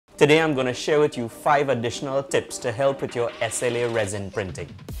Today I'm going to share with you 5 additional tips to help with your SLA resin printing.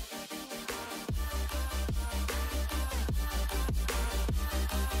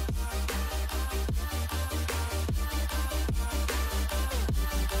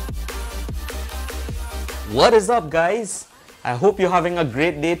 What is up, guys? I hope you're having a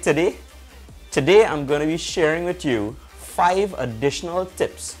great day today. Today I'm going to be sharing with you 5 additional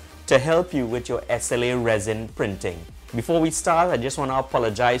tips to help you with your SLA resin printing. Before we start, I just want to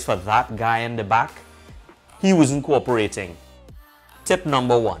apologize for that guy in the back. He wasn't cooperating. Tip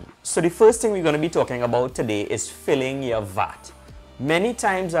number 1. So the first thing we're going to be talking about today is filling your vat. Many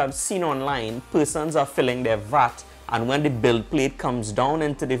times I've seen online, persons are filling their vat, and when the build plate comes down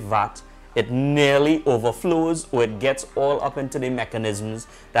into the vat, it nearly overflows or it gets all up into the mechanisms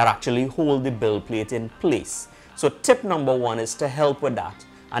that actually hold the build plate in place. So tip number 1 is to help with that.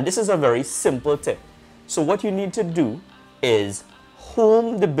 And this is a very simple tip. So what you need to do is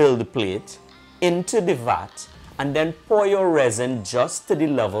hold the build plate into the vat and then pour your resin just to the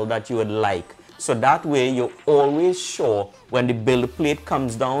level that you would like. So that way you're always sure when the build plate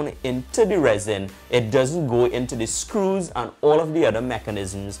comes down into the resin, it doesn't go into the screws and all of the other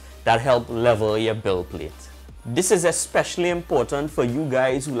mechanisms that help level your build plate. This is especially important for you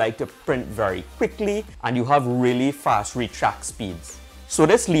guys who like to print very quickly and you have really fast retract speeds. So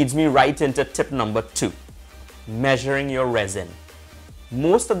this leads me right into tip number 2, measuring your resin.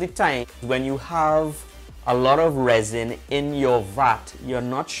 Most of the time when you have a lot of resin in your vat, you're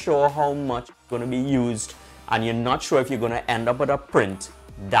not sure how much is going to be used and you're not sure if you're going to end up with a print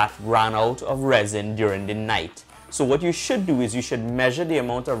that ran out of resin during the night. So what you should do is you should measure the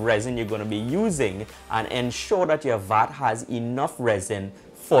amount of resin you're going to be using and ensure that your vat has enough resin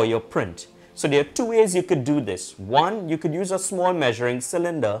for your print. So there are 2 ways you could do this. One, you could use a small measuring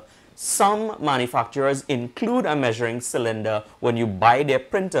cylinder. Some manufacturers include a measuring cylinder when you buy their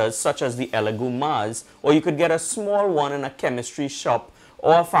printers, such as the Elegoo Mars, or you could get a small one in a chemistry shop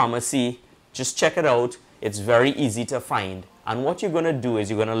or a pharmacy. Just check it out. It's very easy to find. And what you're going to do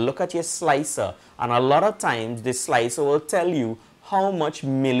is you're going to look at your slicer, and a lot of times this slicer will tell you how much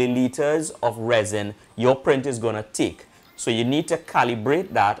milliliters of resin your print is going to take. So you need to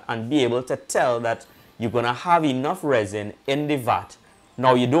calibrate that and be able to tell that you're going to have enough resin in the vat.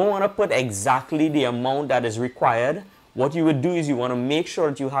 Now you don't want to put exactly the amount that is required. What you would do is you want to make sure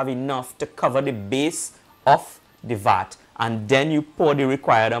that you have enough to cover the base of the vat, and then you pour the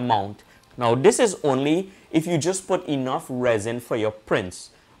required amount. Now this is only if you just put enough resin for your prints.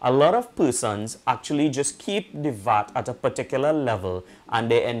 A lot of persons actually just keep the vat at a particular level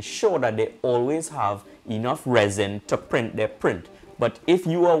and they ensure that they always have enough resin to print their print. But if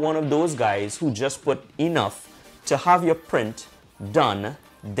you are one of those guys who just put enough to have your print done,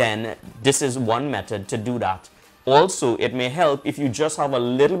 then this is one method to do that. Also, it may help if you just have a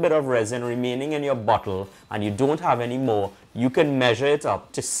little bit of resin remaining in your bottle and you don't have any more. You can measure it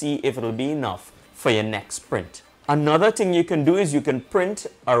up to see if it'll be enough for your next print. Another thing you can do is you can print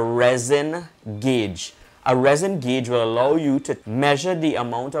a resin gauge. A resin gauge will allow you to measure the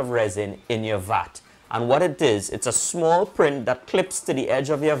amount of resin in your vat. And what it is, it's a small print that clips to the edge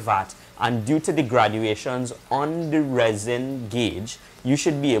of your vat, and due to the graduations on the resin gauge, you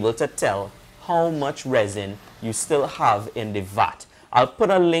should be able to tell how much resin you still have in the vat. I'll put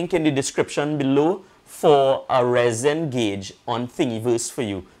a link in the description below for a resin gauge on Thingiverse for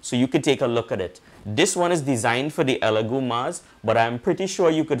you, so you could take a look at it. This one is designed for the Elegoo Mars, but I'm pretty sure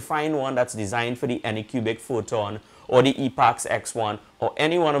you could find one that's designed for the Anycubic Photon or the Epax X1 or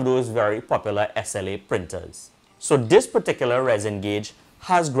any one of those very popular SLA printers. So this particular resin gauge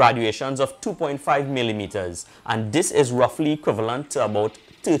has graduations of 2.5 millimeters, and this is roughly equivalent to about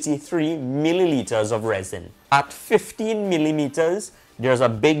 33 milliliters of resin. At 15 millimeters, there's a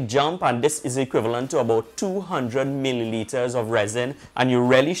big jump, and this is equivalent to about 200 milliliters of resin, and you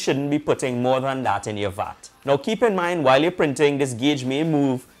really shouldn't be putting more than that in your vat. Now keep in mind, while you're printing, this gauge may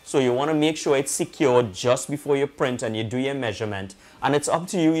move, so you want to make sure it's secured just before you print and you do your measurement. And it's up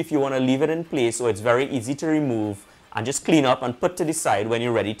to you if you want to leave it in place so it's very easy to remove and just clean up and put to the side when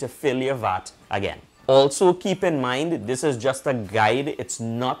you're ready to fill your vat again. Also keep in mind, this is just a guide. It's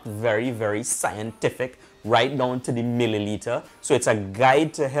not very scientific right down to the milliliter. So it's a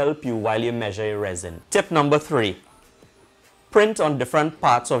guide to help you while you measure your resin. Tip number 3, print on different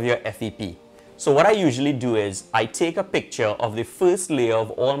parts of your FEP. So what I usually do is I take a picture of the first layer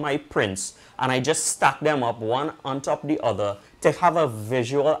of all my prints and I just stack them up one on top of the other to have a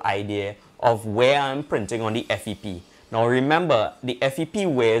visual idea of where I'm printing on the FEP. Now remember, the FEP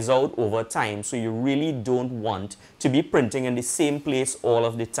wears out over time, so you really don't want to be printing in the same place all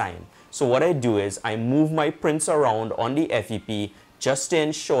of the time. So what I do is I move my prints around on the FEP just to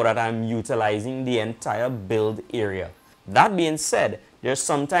ensure that I'm utilizing the entire build area. That being said, there's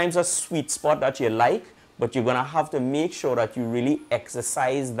sometimes a sweet spot that you like, but you're gonna have to make sure that you really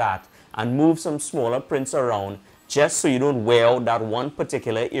exercise that and move some smaller prints around just so you don't wear out that one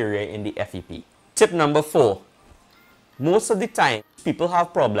particular area in the FEP. Tip number 4. Most of the time, people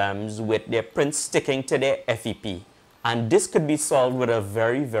have problems with their prints sticking to their FEP, and this could be solved with a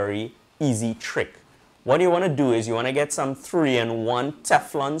very easy trick. What you want to do is you want to get some 3-in-1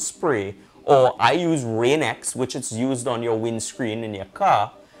 Teflon spray, or I use Rain-X, which is used on your windscreen in your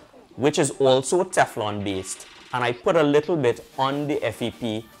car, which is also Teflon based, and I put a little bit on the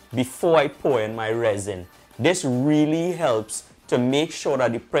FEP before I pour in my resin. This really helps to make sure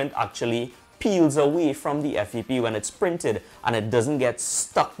that the print actually peels away from the FEP when it's printed and it doesn't get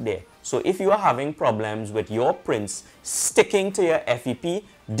stuck there. So if you are having problems with your prints sticking to your FEP,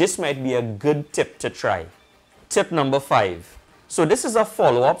 this might be a good tip to try. Tip number 5. So this is a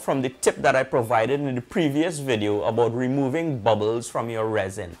follow-up from the tip that I provided in the previous video about removing bubbles from your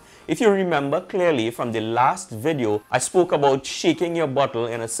resin. If you remember clearly from the last video, I spoke about shaking your bottle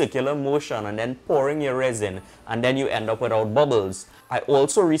in a circular motion and then pouring your resin, and then you end up without bubbles. I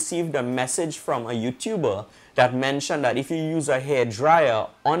also received a message from a YouTuber that mentioned that if you use a hair dryer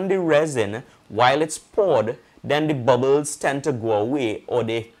on the resin while it's poured, then the bubbles tend to go away or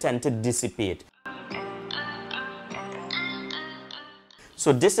they tend to dissipate.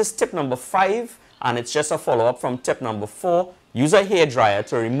 So this is tip number 5, and it's just a follow-up from tip number 4. Use a hair dryer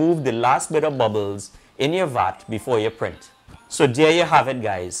to remove the last bit of bubbles in your vat before you print. So there you have it,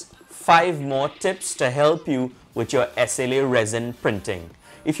 guys. 5 more tips to help you with your SLA resin printing.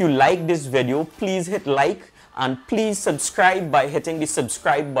 If you like this video, please hit like and please subscribe by hitting the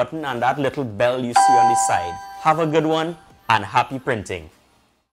subscribe button and that little bell you see on the side. Have a good one and happy printing.